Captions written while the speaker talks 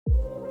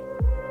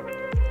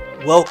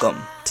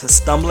Welcome to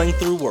Stumbling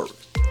Through Work,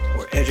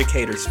 where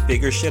educators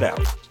figure shit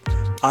out.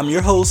 I'm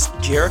your host,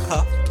 Jared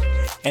Huff,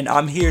 and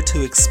I'm here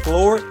to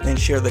explore and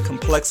share the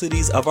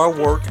complexities of our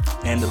work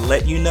and to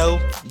let you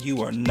know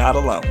you are not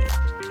alone.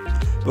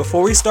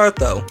 Before we start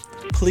though,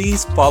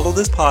 please follow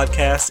this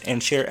podcast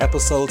and share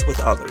episodes with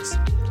others.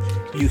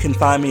 You can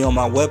find me on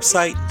my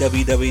website,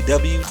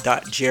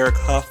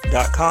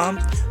 www.jaredhuff.com,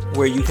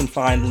 where you can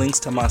find links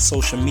to my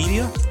social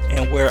media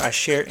and where I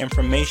share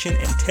information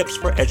and tips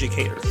for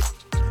educators.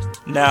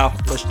 Now,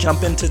 let's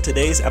jump into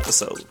today's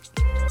episode.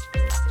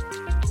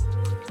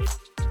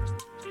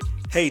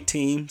 Hey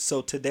team,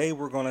 so today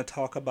we're going to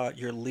talk about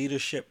your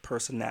leadership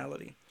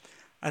personality.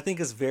 I think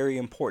it's very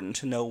important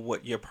to know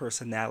what your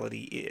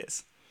personality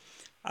is.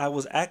 I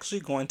was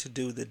actually going to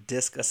do the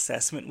DISC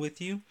assessment with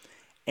you,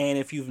 and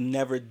if you've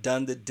never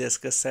done the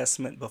DISC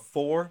assessment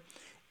before,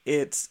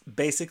 it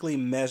basically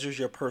measures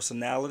your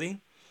personality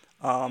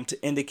to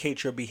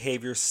indicate your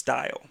behavior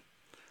style.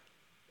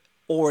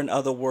 Or in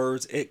other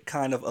words, it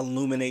kind of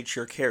illuminates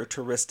your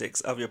characteristics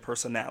of your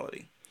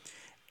personality.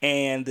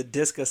 And the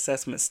DISC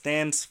assessment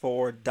stands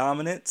for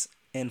dominance,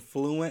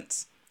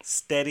 influence,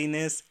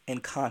 steadiness,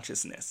 and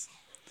consciousness.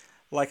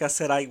 Like I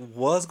said, I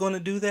was going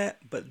to do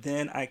that, but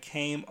then I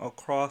came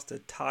across the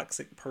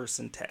toxic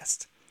person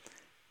test.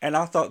 And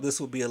I thought this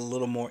would be a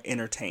little more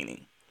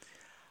entertaining.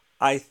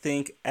 I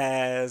think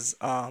as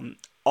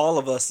all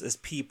of us as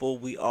people,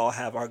 we all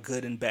have our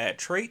good and bad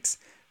traits.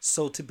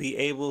 So to be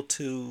able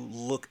to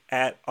look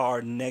at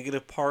our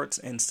negative parts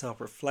and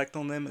self-reflect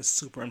on them is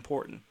super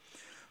important.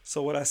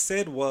 So what I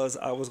said was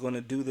I was going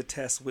to do the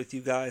test with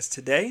you guys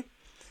today,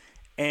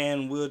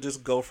 and we'll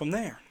just go from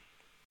there.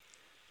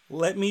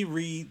 Let me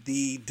read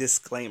the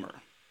disclaimer.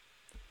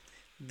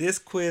 This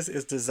quiz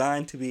is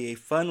designed to be a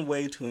fun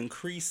way to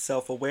increase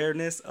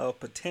self-awareness of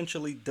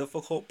potentially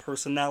difficult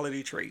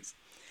personality traits.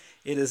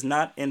 It is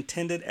not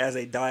intended as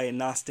a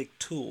diagnostic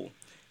tool.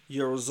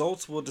 Your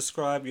results will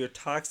describe your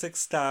toxic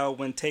style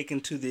when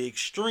taken to the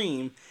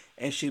extreme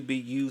and should be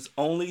used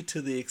only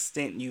to the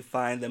extent you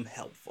find them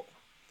helpful.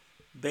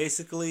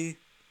 Basically,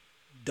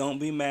 don't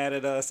be mad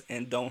at us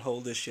and don't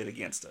hold this shit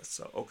against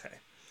us.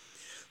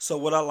 So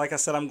like I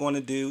said, I'm going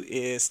to do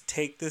is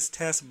take this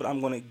test, but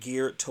I'm going to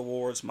gear it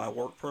towards my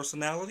work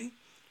personality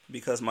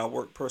because my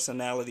work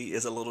personality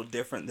is a little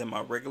different than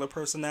my regular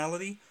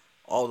personality,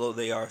 although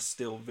they are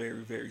still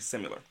very, very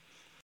similar.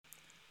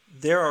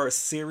 There are a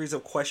series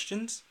of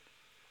questions.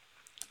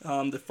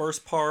 The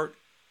first part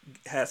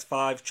has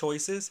 5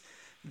 choices.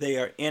 They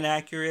are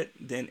inaccurate,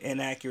 then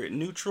inaccurate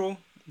neutral,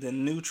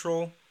 then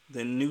neutral,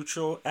 then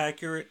neutral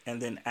accurate,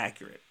 and then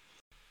accurate.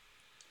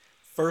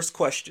 First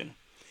question.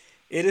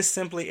 It is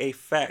simply a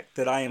fact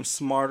that I am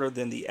smarter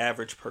than the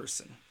average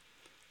person.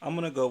 I'm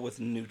going to go with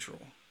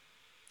neutral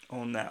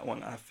on that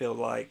one. I feel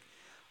like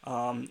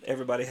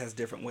everybody has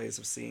different ways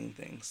of seeing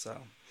things.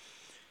 So,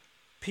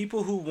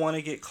 people who want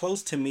to get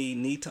close to me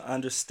need to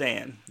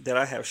understand that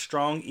I have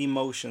strong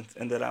emotions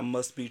and that I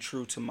must be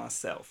true to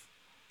myself.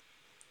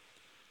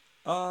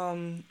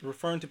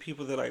 Referring to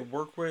people that I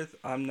work with,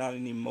 I'm not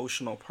an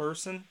emotional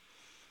person.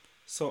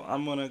 So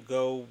I'm going to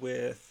go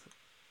with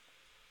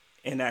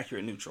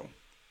inaccurate neutral.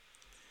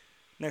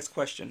 Next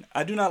question.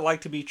 I do not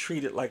like to be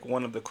treated like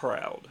one of the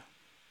crowd.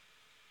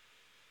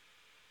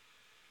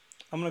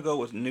 I'm going to go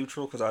with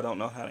neutral because I don't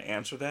know how to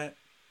answer that.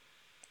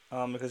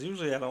 Because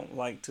usually I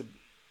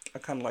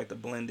kind of like to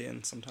blend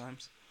in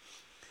sometimes.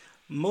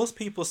 Most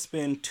people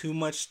spend too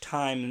much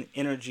time and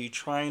energy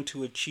trying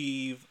to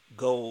achieve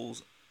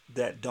goals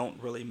that don't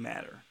really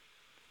matter.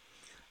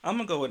 I'm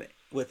going to go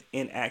with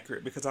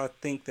inaccurate because I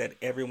think that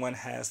everyone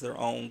has their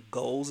own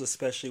goals,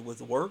 especially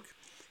with work.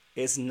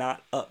 It's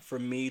not up for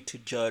me to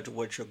judge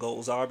what your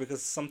goals are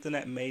because something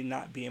that may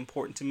not be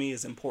important to me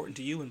is important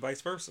to you and vice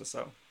versa.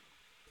 So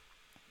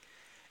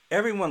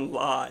everyone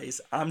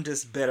lies. I'm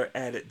just better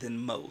at it than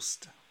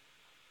most.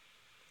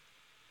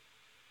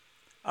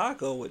 I'll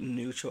go with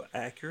neutral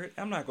accurate.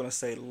 I'm not going to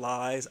say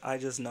lies. I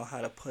just know how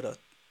to put a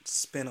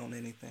spin on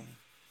anything.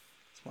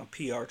 It's my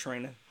PR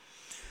training.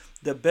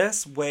 The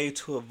best way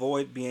to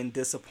avoid being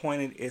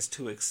disappointed is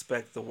to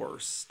expect the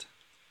worst.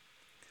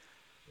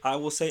 I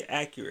will say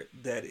accurate.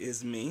 That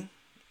is me.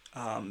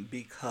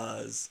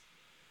 Because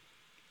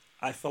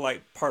I feel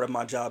like part of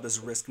my job is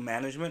risk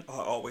management. I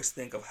always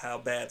think of how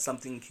bad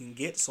something can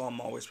get, so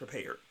I'm always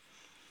prepared.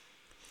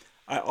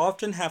 I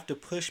often have to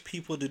push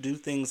people to do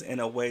things in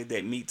a way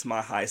that meets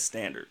my high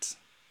standards.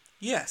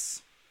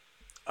 Yes,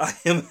 I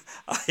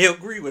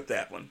agree with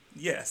that one.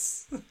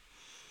 Yes.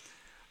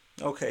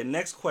 Okay,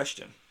 next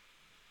question.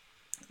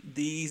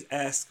 These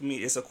ask me,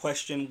 it's a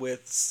question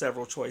with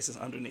several choices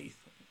underneath,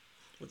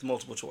 with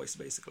multiple choice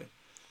basically.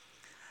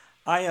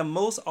 I am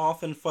most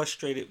often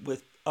frustrated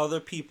with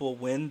other people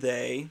when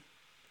they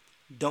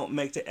don't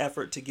make the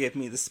effort to give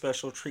me the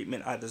special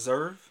treatment I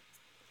deserve,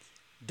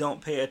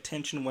 don't pay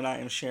attention when I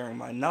am sharing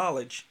my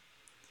knowledge,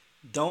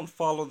 don't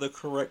follow the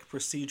correct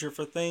procedure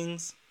for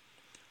things,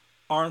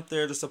 aren't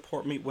there to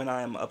support me when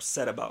I am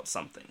upset about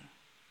something.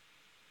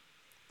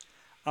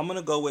 I'm going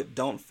to go with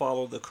don't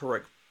follow the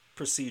correct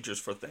procedures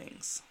for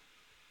things.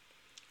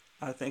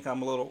 I think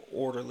I'm a little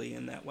orderly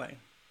in that way.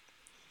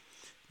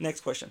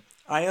 Next question.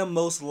 I am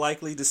most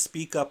likely to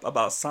speak up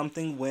about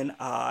something when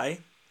I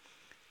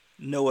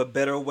know a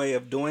better way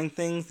of doing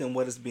things than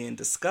what is being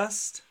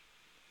discussed,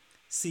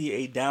 see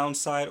a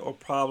downside or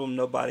problem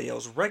nobody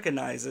else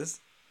recognizes,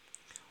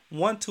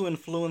 want to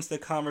influence the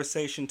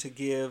conversation to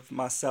give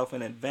myself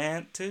an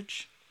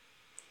advantage,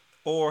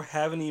 or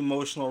have an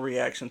emotional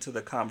reaction to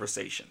the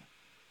conversation.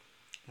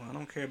 Well, I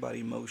don't care about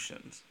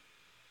emotions.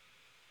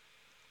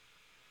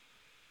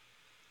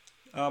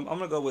 I'm going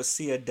to go with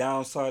see a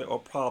downside or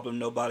problem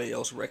nobody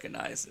else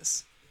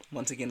recognizes.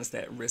 Once again, it's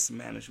that risk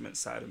management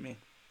side of me.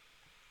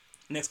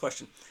 Next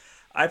question.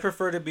 I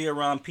prefer to be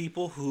around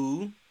people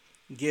who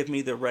give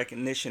me the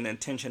recognition and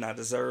attention I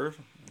deserve.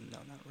 No,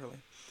 not really.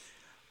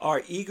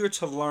 Are eager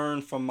to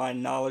learn from my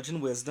knowledge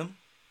and wisdom.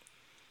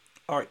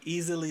 Are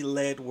easily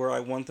led where I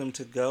want them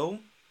to go.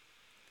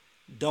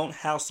 Don't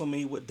hassle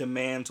me with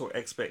demands or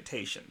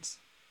expectations.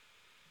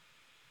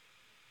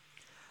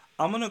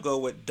 I'm going to go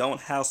with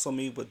don't hassle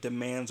me with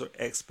demands or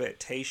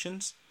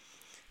expectations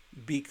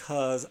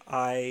because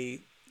I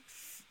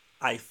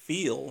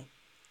feel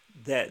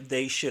that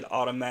they should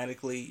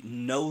automatically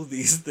know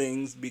these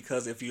things,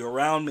 because if you're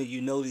around me, you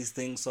know these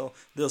things, so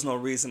there's no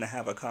reason to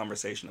have a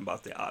conversation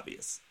about the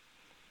obvious.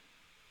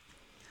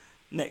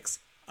 Next,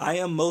 I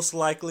am most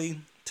likely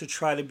to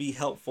try to be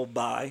helpful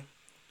by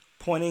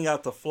pointing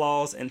out the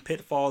flaws and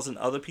pitfalls in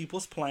other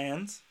people's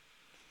plans,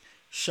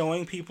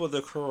 showing people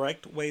the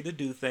correct way to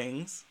do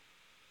things,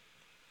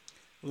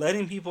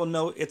 letting people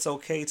know it's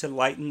okay to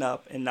lighten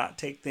up and not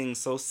take things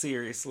so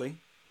seriously,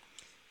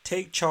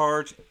 take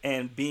charge,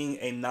 and being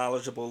a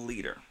knowledgeable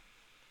leader.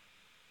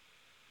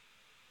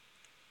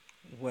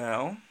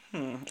 Well,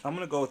 I'm going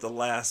to go with the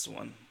last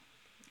one.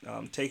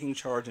 Taking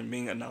charge and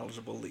being a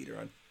knowledgeable leader.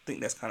 I think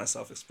that's kind of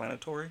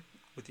self-explanatory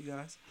with you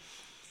guys.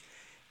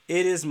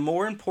 It is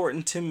more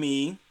important to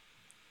me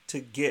to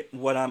get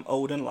what I'm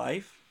owed in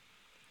life,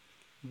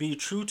 be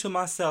true to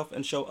myself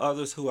and show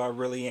others who I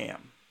really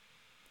am,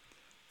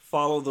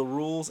 follow the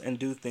rules and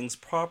do things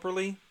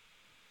properly,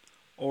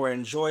 or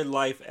enjoy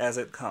life as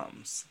it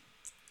comes.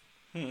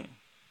 I'm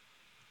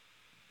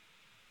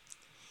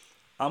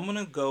going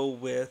to go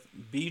with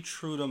be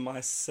true to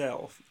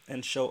myself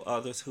and show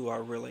others who I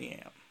really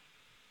am.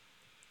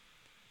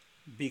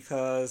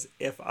 Because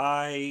if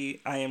I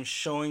am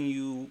showing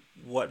you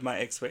what my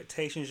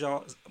expectations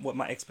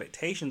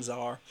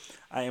are,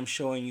 I am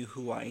showing you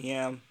who I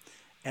am,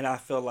 and I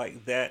feel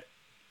like that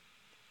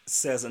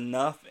says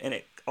enough,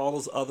 and all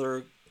those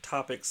other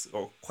topics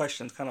or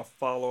questions kind of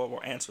follow up,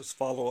 or answers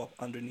follow up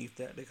underneath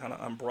that. They kind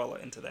of umbrella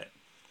into that.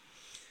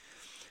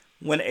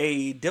 When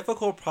a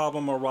difficult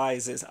problem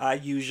arises, I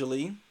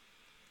usually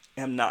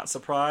am not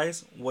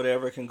surprised.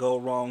 Whatever can go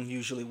wrong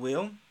usually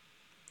will.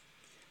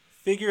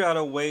 Figure out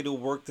a way to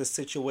work the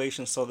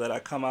situation so that I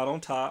come out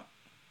on top.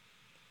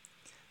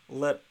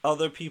 Let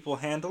other people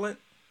handle it.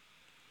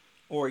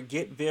 Or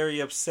get very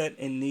upset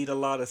and need a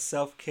lot of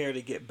self-care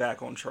to get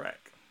back on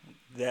track.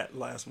 That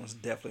last one's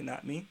definitely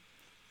not me.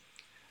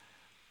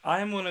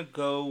 I'm going to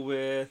go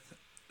with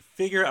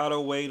figure out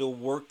a way to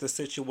work the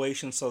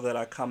situation so that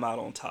I come out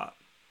on top.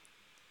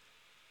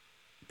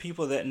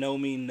 People that know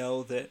me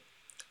know that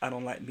I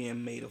don't like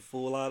being made a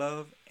fool out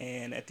of,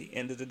 and at the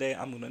end of the day,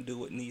 I'm going to do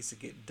what needs to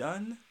get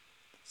done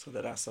so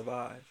that I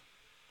survive.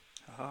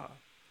 Haha.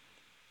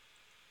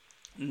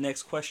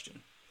 Next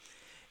question.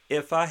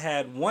 If I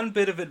had one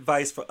bit of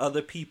advice for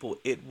other people,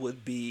 it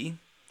would be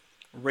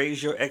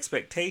raise your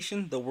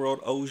expectation. The world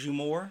owes you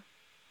more.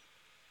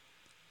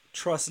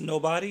 Trust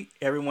nobody.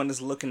 Everyone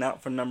is looking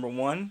out for number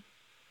one.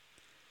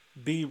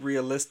 Be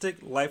realistic.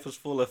 Life is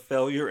full of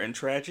failure and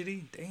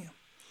tragedy. Damn.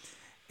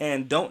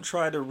 And don't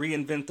try to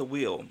reinvent the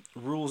wheel.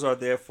 Rules are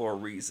there for a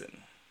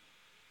reason.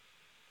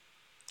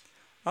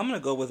 I'm going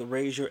to go with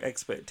raise your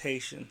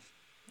expectations.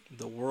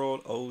 The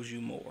world owes you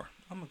more.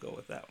 I'm going to go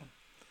with that one.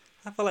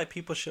 I feel like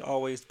people should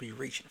always be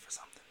reaching for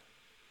something.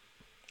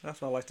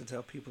 That's what I like to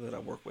tell people that I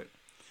work with.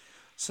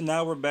 So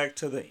now we're back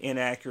to the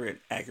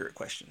accurate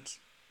questions.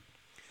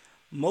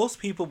 Most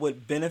people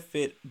would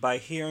benefit by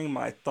hearing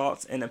my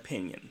thoughts and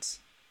opinions.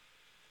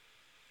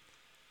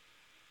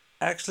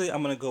 Actually,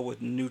 I'm going to go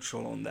with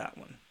neutral on that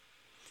one.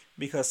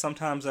 Because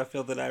sometimes I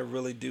feel that I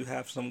really do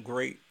have some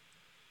great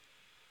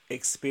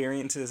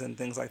experiences and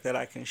things like that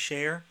I can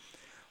share.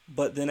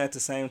 But then at the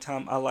same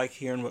time, I like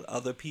hearing what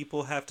other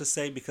people have to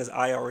say because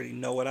I already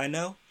know what I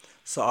know.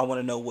 So I want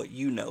to know what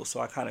you know. So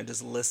I kind of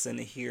just listen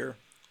to hear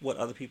what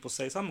other people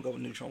say. So I'm going to go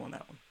with neutral on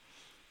that one.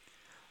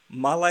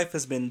 My life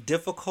has been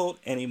difficult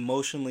and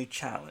emotionally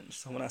challenged.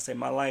 So when I say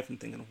my life, I'm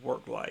thinking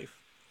work life.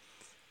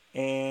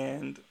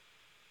 And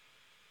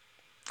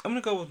I'm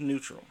going to go with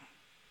neutral.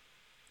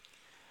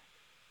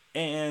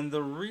 And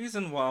the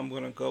reason why I'm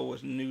going to go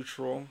with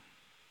neutral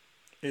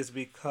is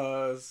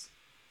because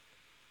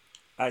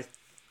I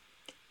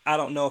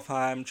don't know if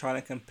I'm trying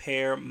to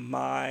compare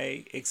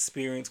my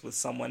experience with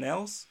someone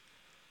else.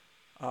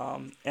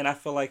 And I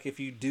feel like if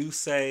you do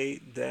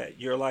say that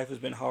your life has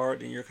been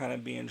hard and you're kind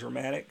of being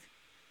dramatic,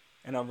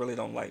 and I really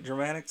don't like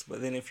dramatics.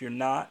 But then if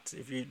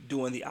you're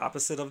doing the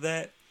opposite of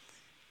that,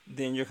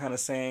 then you're kind of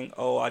saying,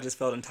 oh, I just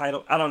felt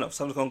entitled. I don't know.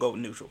 So I'm just going to go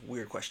with neutral.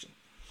 Weird question.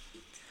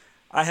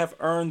 I have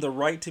earned the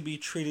right to be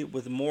treated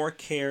with more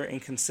care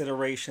and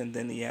consideration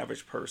than the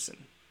average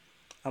person.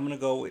 I'm going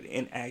to go with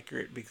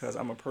inaccurate because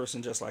I'm a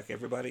person just like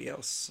everybody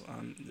else.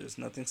 There's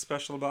nothing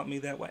special about me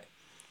that way.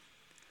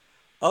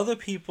 Other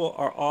people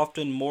are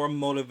often more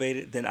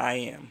motivated than I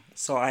am,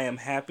 so I am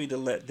happy to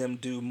let them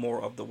do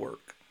more of the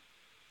work.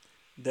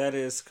 That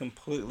is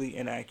completely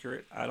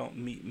inaccurate. I don't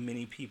meet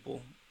many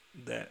people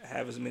that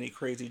have as many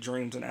crazy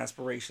dreams and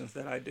aspirations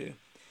that I do.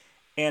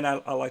 And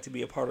I like to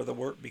be a part of the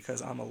work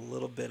because I have a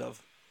little bit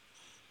of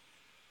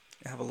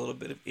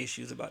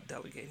issues about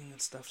delegating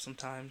and stuff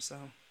sometimes. So,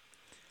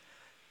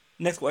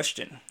 next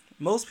question.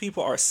 Most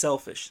people are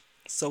selfish,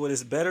 so it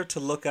is better to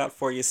look out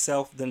for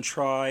yourself than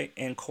try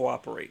and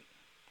cooperate.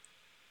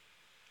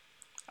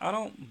 I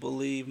don't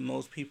believe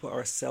most people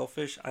are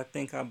selfish. I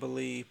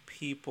believe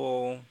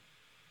people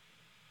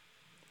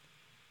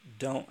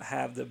don't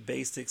have the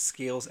basic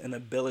skills and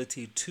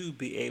ability to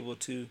be able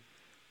to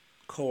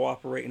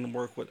cooperate and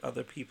work with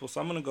other people.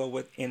 So I'm going to go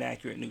with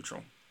inaccurate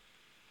neutral.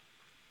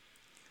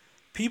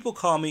 People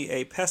call me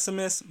a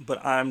pessimist,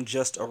 but I'm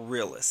just a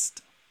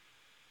realist.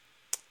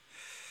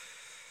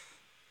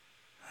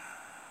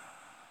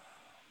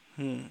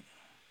 I'm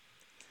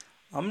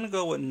going to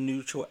go with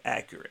neutral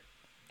accurate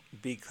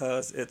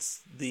because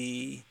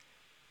I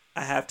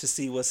have to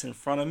see what's in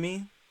front of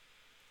me,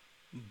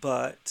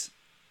 but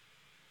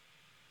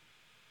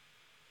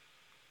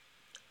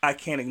I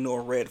can't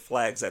ignore red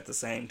flags at the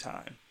same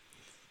time.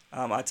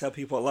 I tell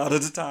people a lot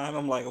of the time,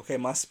 I'm like, okay,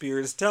 my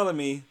spirit is telling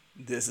me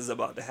this is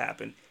about to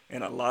happen.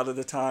 And a lot of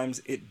the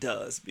times it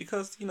does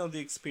because, the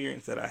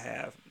experience that I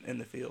have in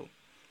the field.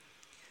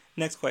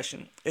 Next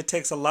question. It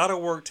takes a lot of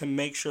work to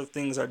make sure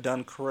things are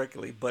done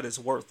correctly, but it's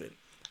worth it.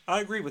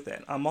 I agree with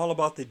that. I'm all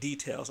about the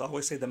details. I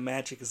always say the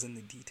magic is in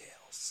the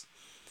details.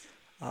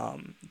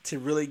 To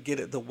really get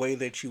it the way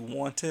that you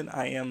want it,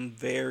 I am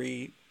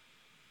very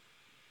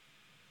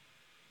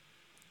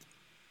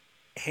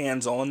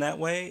hands-on that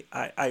way.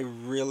 I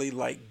really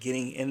like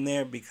getting in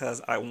there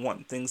because I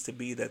want things to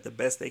be that the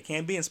best they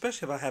can be, and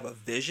especially if I have a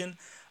vision.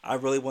 I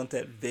really want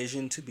that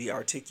vision to be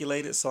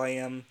articulated. So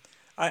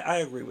I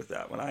agree with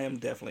that one. I am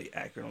definitely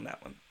accurate on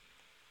that one.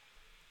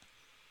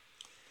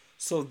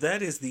 So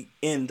that is the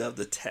end of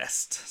the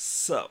test.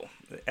 So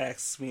it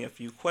asks me a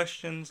few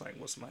questions like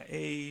what's my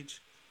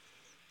age?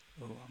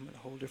 Oh, I'm at a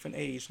whole different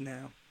age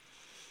now.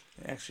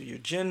 Actually, your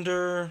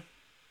gender.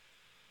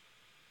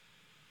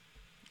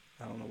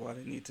 I don't know why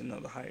they need to know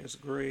the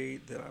highest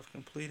grade that I've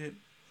completed.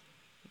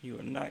 You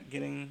are not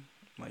getting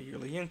my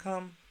yearly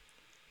income.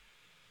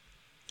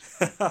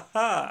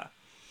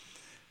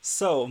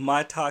 So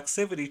my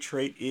toxicity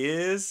trait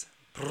is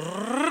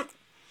I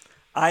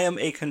am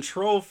a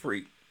control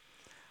freak.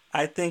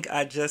 I think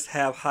I just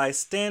have high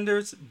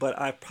standards, but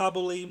I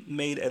probably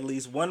made at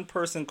least one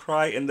person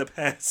cry in the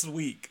past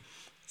week.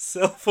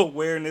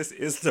 Self-awareness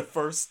is the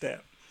first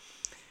step.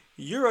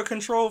 You're a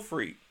control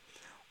freak.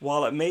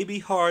 While it may be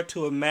hard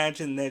to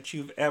imagine that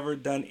you've ever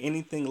done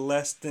anything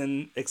less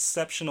than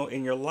exceptional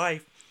in your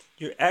life,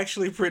 you're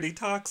actually pretty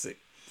toxic.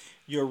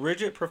 Your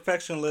rigid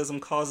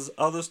perfectionism causes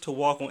others to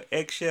walk on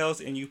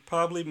eggshells, and you've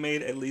probably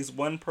made at least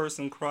one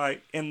person cry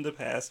in the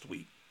past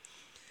week.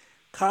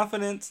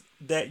 Confidence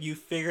that you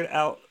figured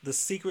out the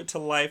secret to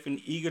life and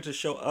eager to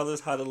show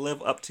others how to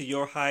live up to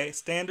your high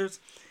standards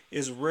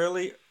is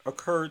rarely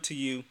occurred to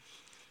you.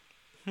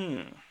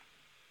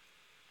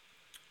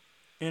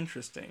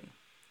 Interesting.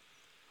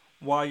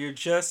 While you're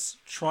just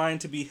trying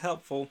to be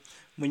helpful,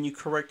 when you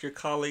correct your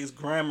colleagues'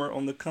 grammar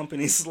on the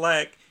company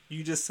Slack,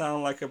 you just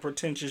sound like a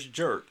pretentious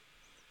jerk.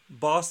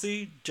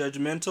 Bossy,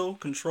 judgmental,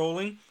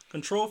 controlling.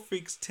 Control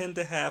freaks tend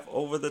to have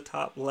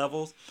over-the-top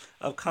levels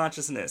of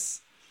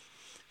consciousness.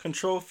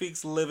 Control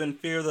freaks live in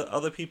fear that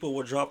other people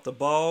will drop the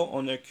ball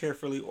on their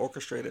carefully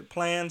orchestrated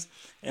plans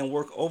and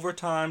work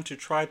overtime to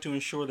try to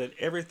ensure that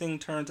everything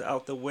turns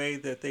out the way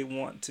that they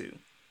want to.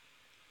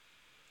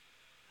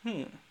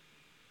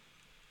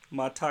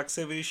 My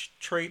toxicity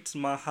traits,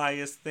 my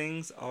highest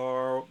things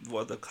are,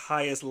 the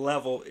highest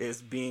level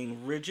is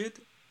being rigid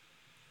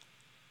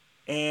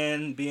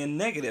and being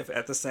negative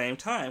at the same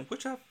time,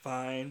 which I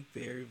find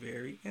very,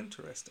 very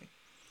interesting.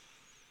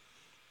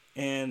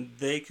 And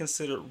they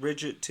consider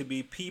rigid to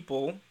be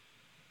people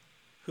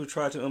who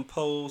try to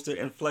impose their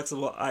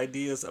inflexible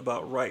ideas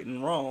about right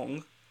and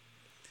wrong.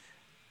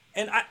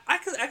 And I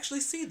could actually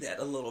see that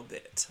a little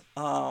bit.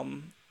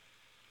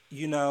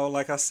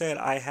 Like I said,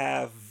 I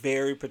have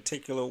very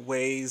particular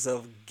ways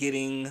of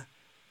getting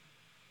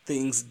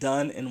things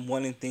done and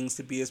wanting things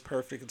to be as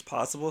perfect as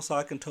possible. So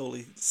I can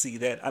totally see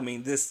that. I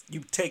mean,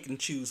 you take and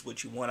choose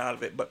what you want out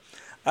of it, but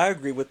I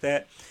agree with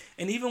that.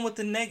 And even with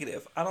the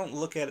negative, I don't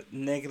look at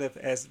negative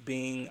as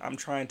being I'm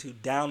trying to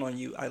down on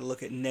you. I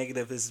look at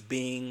negative as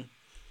being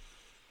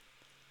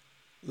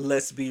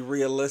Let's be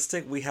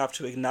realistic. We have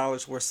to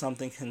acknowledge where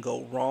something can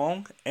go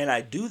wrong. And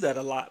I do that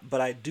a lot, but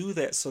I do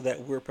that so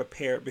that we're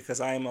prepared because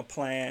I am a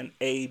plan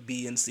A,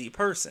 B, and C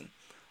person.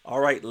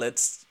 All right,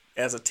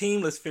 as a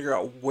team, let's figure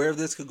out where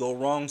this could go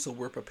wrong so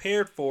we're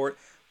prepared for it,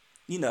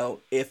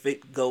 if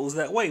it goes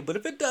that way. But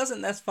if it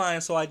doesn't, that's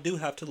fine. So I do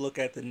have to look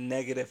at the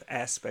negative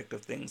aspect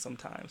of things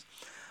sometimes.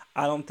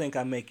 I don't think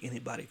I make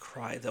anybody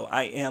cry, though.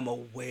 I am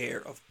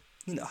aware of,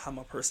 how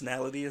my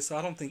personality is. So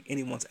I don't think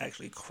anyone's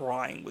actually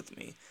crying with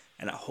me.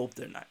 And I hope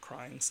they're not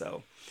crying.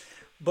 So,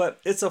 but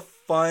it's a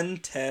fun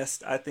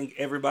test. I think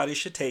everybody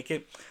should take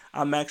it.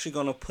 I'm actually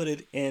going to put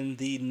it in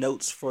the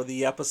notes for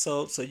the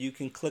episode so you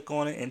can click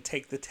on it and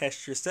take the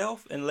test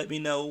yourself and let me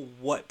know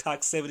what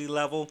toxicity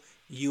level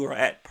you are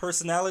at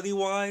personality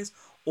wise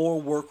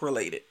or work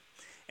related.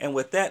 And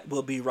with that,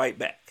 we'll be right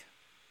back.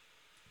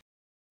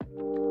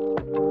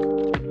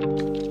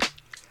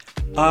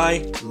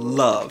 I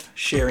love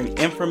sharing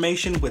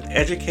information with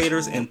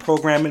educators and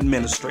program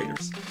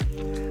administrators.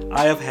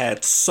 I have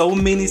had so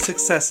many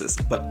successes,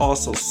 but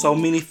also so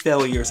many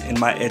failures in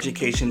my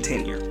education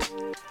tenure.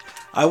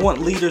 I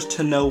want leaders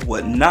to know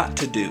what not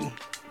to do,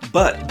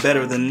 but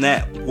better than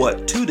that,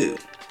 what to do.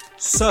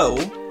 So,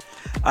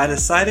 I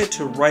decided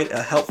to write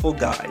a helpful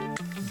guide,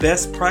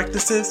 Best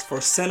Practices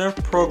for Center,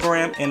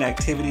 Program, and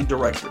Activity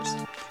Directors.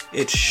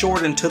 It's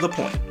short and to the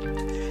point.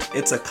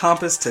 It's a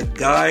compass to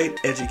guide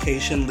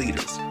education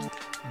leaders.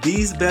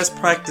 These best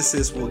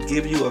practices will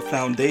give you a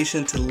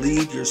foundation to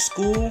lead your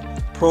school,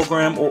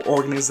 program, or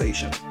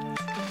organization.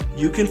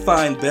 You can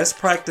find Best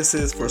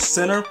Practices for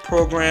Center,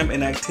 Program,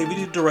 and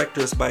Activity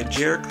Directors by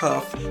Jared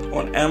Cuff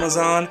on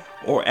Amazon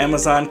or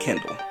Amazon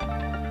Kindle.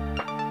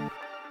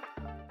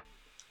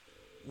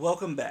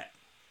 Welcome back.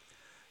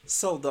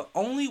 So the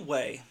only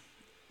way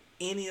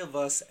any of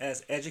us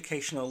as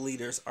educational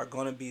leaders are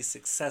going to be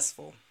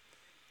successful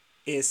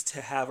is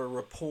to have a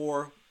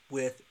rapport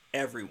with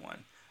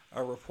everyone.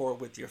 A rapport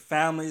with your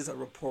families, a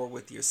rapport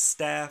with your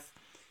staff,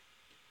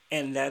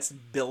 and that's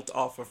built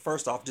off of,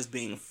 first off, just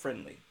being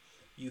friendly.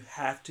 You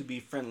have to be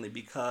friendly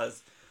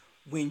because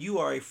when you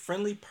are a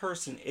friendly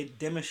person, it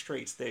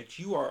demonstrates that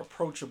you are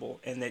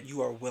approachable and that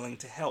you are willing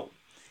to help.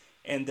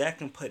 And that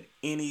can put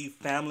any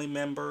family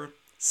member,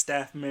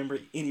 staff member,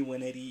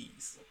 anyone at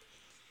ease.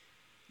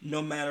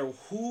 No matter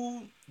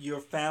who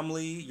your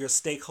family, your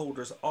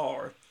stakeholders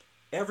are,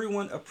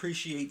 everyone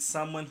appreciates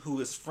someone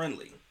who is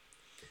friendly.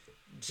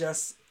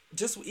 Just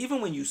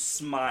even when you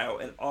smile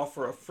and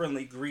offer a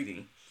friendly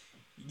greeting,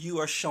 you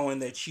are showing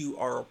that you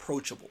are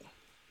approachable.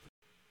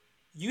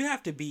 You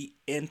have to be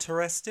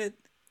interested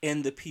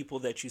in the people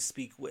that you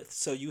speak with.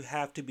 So you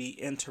have to be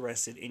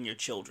interested in your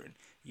children.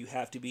 You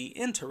have to be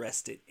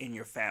interested in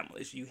your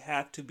families. You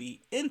have to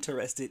be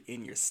interested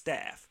in your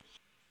staff.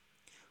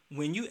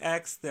 When you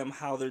ask them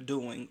how they're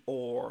doing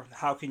or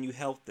how can you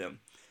help them,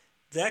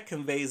 that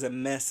conveys a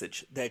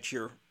message that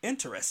you're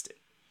interested.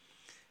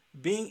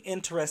 Being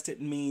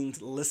interested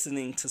means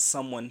listening to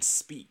someone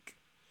speak.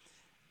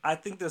 I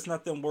think there's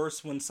nothing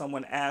worse when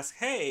someone asks,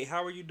 "Hey,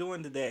 how are you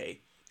doing today?"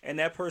 And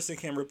that person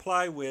can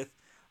reply with,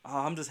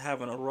 "Oh, I'm just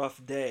having a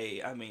rough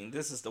day. I mean,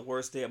 this is the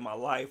worst day of my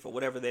life," or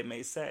whatever they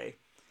may say.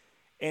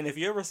 And if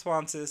your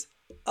response is,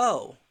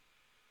 "Oh,"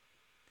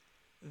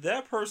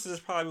 that person is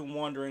probably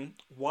wondering,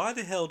 why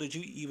the hell did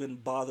you even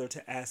bother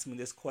to ask me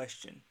this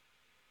question?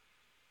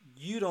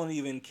 You don't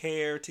even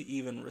care to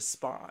even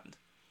respond.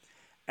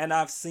 And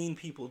I've seen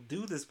people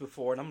do this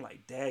before, and I'm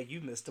like, "Dad,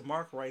 you missed the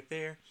mark right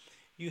there."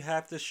 You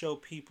have to show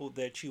people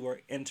that you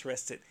are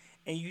interested,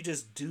 and you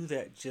just do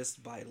that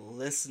just by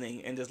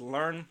listening and just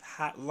learning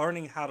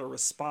how to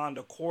respond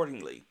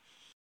accordingly.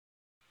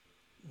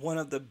 One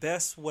of the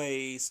best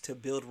ways to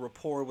build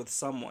rapport with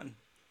someone,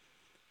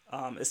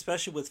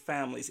 especially with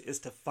families, is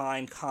to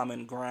find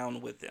common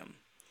ground with them.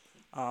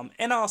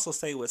 And I also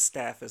say with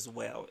staff as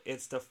well,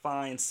 it's to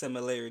find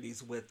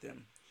similarities with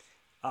them.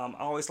 I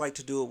always like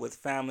to do it with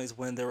families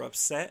when they're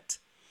upset.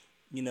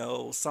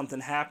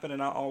 Something happened,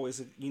 and I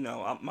always,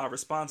 my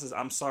response is,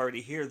 "I'm sorry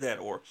to hear that,"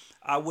 or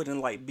 "I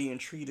wouldn't like being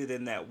treated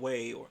in that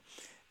way," or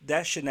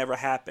 "That should never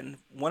happen."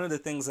 One of the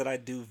things that I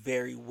do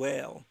very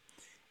well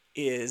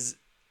is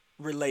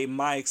relay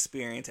my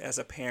experience as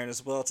a parent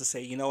as well to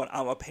say, "You know what,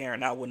 I'm a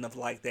parent, I wouldn't have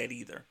liked that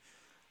either."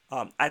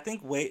 I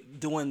think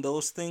doing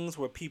those things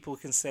where people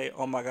can say,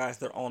 "Oh my gosh,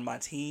 they're on my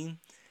team,"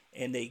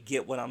 and they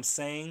get what I'm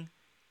saying,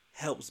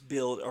 helps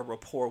build a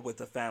rapport with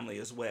the family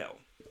as well.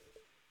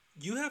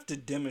 You have to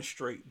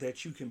demonstrate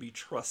that you can be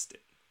trusted.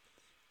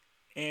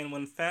 And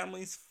when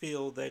families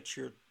feel that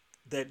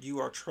you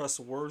are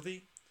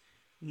trustworthy,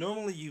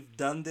 normally you've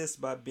done this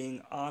by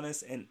being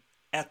honest and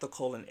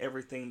ethical in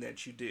everything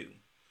that you do.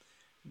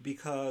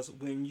 Because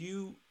when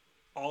you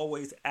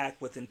always act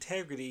with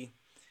integrity,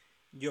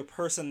 your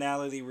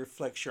personality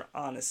reflects your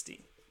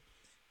honesty.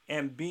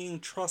 And being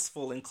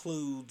trustful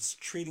includes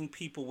treating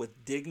people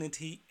with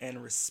dignity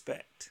and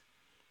respect.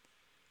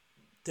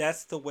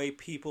 That's the way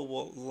people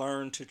will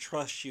learn to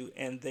trust you,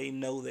 and they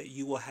know that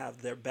you will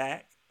have their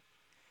back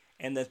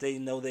and that they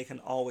know they can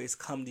always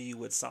come to you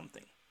with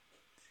something.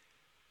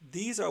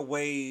 These are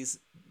ways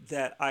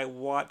that I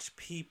watch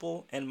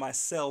people and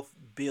myself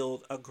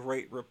build a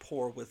great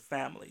rapport with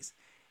families.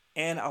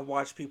 And I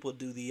watch people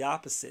do the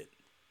opposite.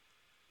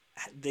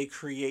 They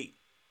create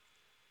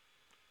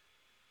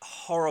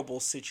horrible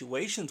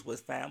situations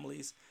with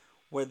families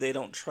where they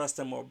don't trust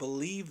them or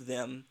believe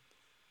them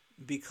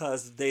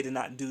because they did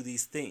not do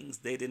these things.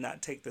 They did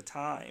not take the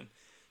time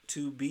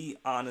to be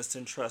honest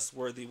and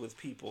trustworthy with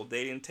people.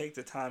 They didn't take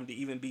the time to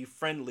even be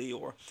friendly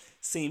or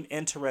seem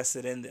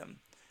interested in them.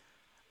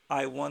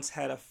 I once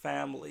had a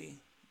family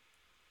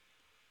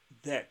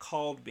that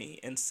called me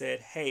and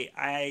said, "Hey,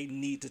 I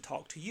need to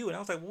talk to you." And I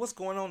was like, "Well, what's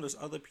going on? There's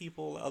other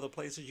people, other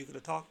places you could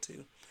have talked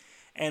to."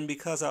 And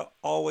because I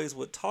always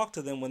would talk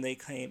to them when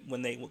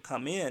they would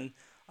come in,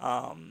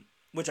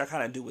 which I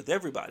kind of do with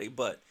everybody,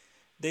 but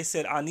they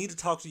said, "I need to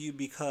talk to you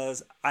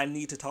because I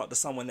need to talk to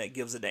someone that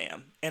gives a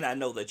damn, and I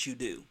know that you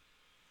do."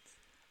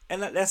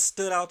 And that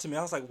stood out to me.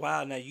 I was like,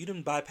 "Wow, now you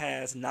didn't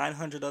bypass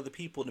 900 other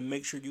people to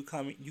make sure you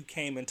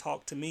came and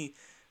talked to me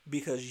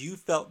because you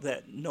felt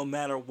that no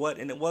matter what,"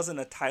 and it wasn't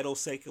a title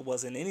sake, it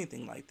wasn't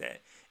anything like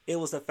that. It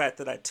was the fact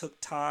that I took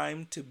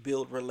time to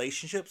build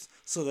relationships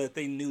so that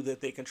they knew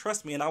that they can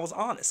trust me. And I was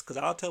honest, because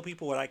I'll tell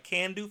people what I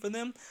can do for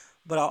them,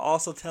 but I'll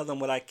also tell them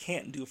what I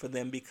can't do for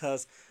them,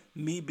 because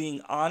me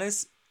being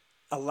honest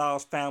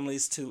allows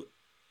families to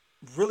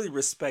really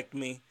respect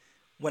me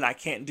when I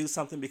can't do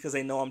something, because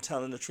they know I'm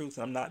telling the truth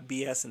and I'm not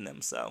BSing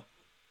them. So,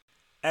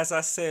 as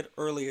I said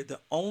earlier, the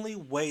only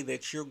way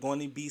that you're going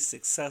to be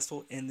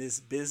successful in this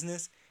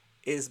business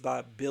is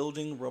by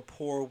building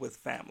rapport with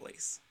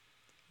families.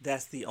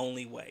 That's the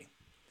only way.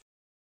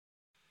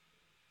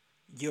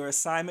 Your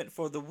assignment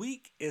for the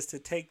week is to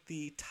take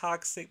the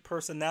toxic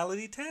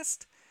personality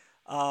test.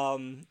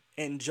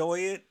 Enjoy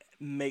it,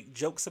 make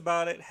jokes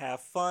about it,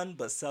 have fun,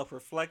 but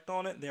self-reflect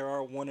on it. There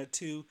are one or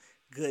two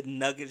good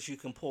nuggets you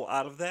can pull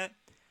out of that.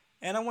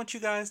 And I want you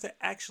guys to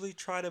actually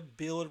try to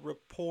build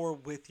rapport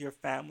with your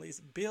families.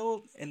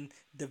 Build and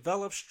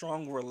develop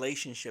strong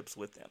relationships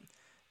with them.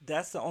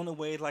 That's the only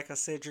way, like I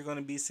said, you're going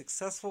to be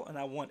successful, and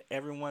I want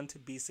everyone to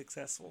be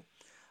successful.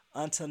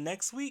 Until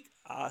next week,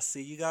 I'll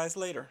see you guys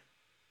later.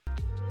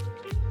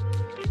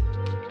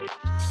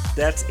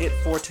 That's it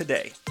for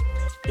today.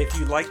 If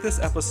you like this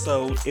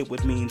episode, it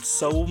would mean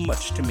so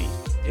much to me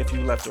if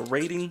you left a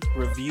rating,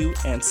 review,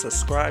 and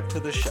subscribe to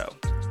the show.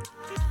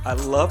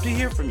 I'd love to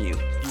hear from you.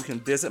 You can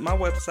visit my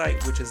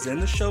website, which is in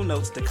the show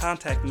notes, to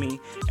contact me,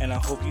 and I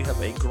hope you have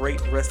a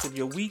great rest of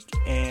your week,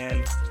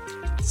 and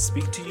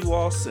speak to you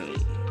all soon.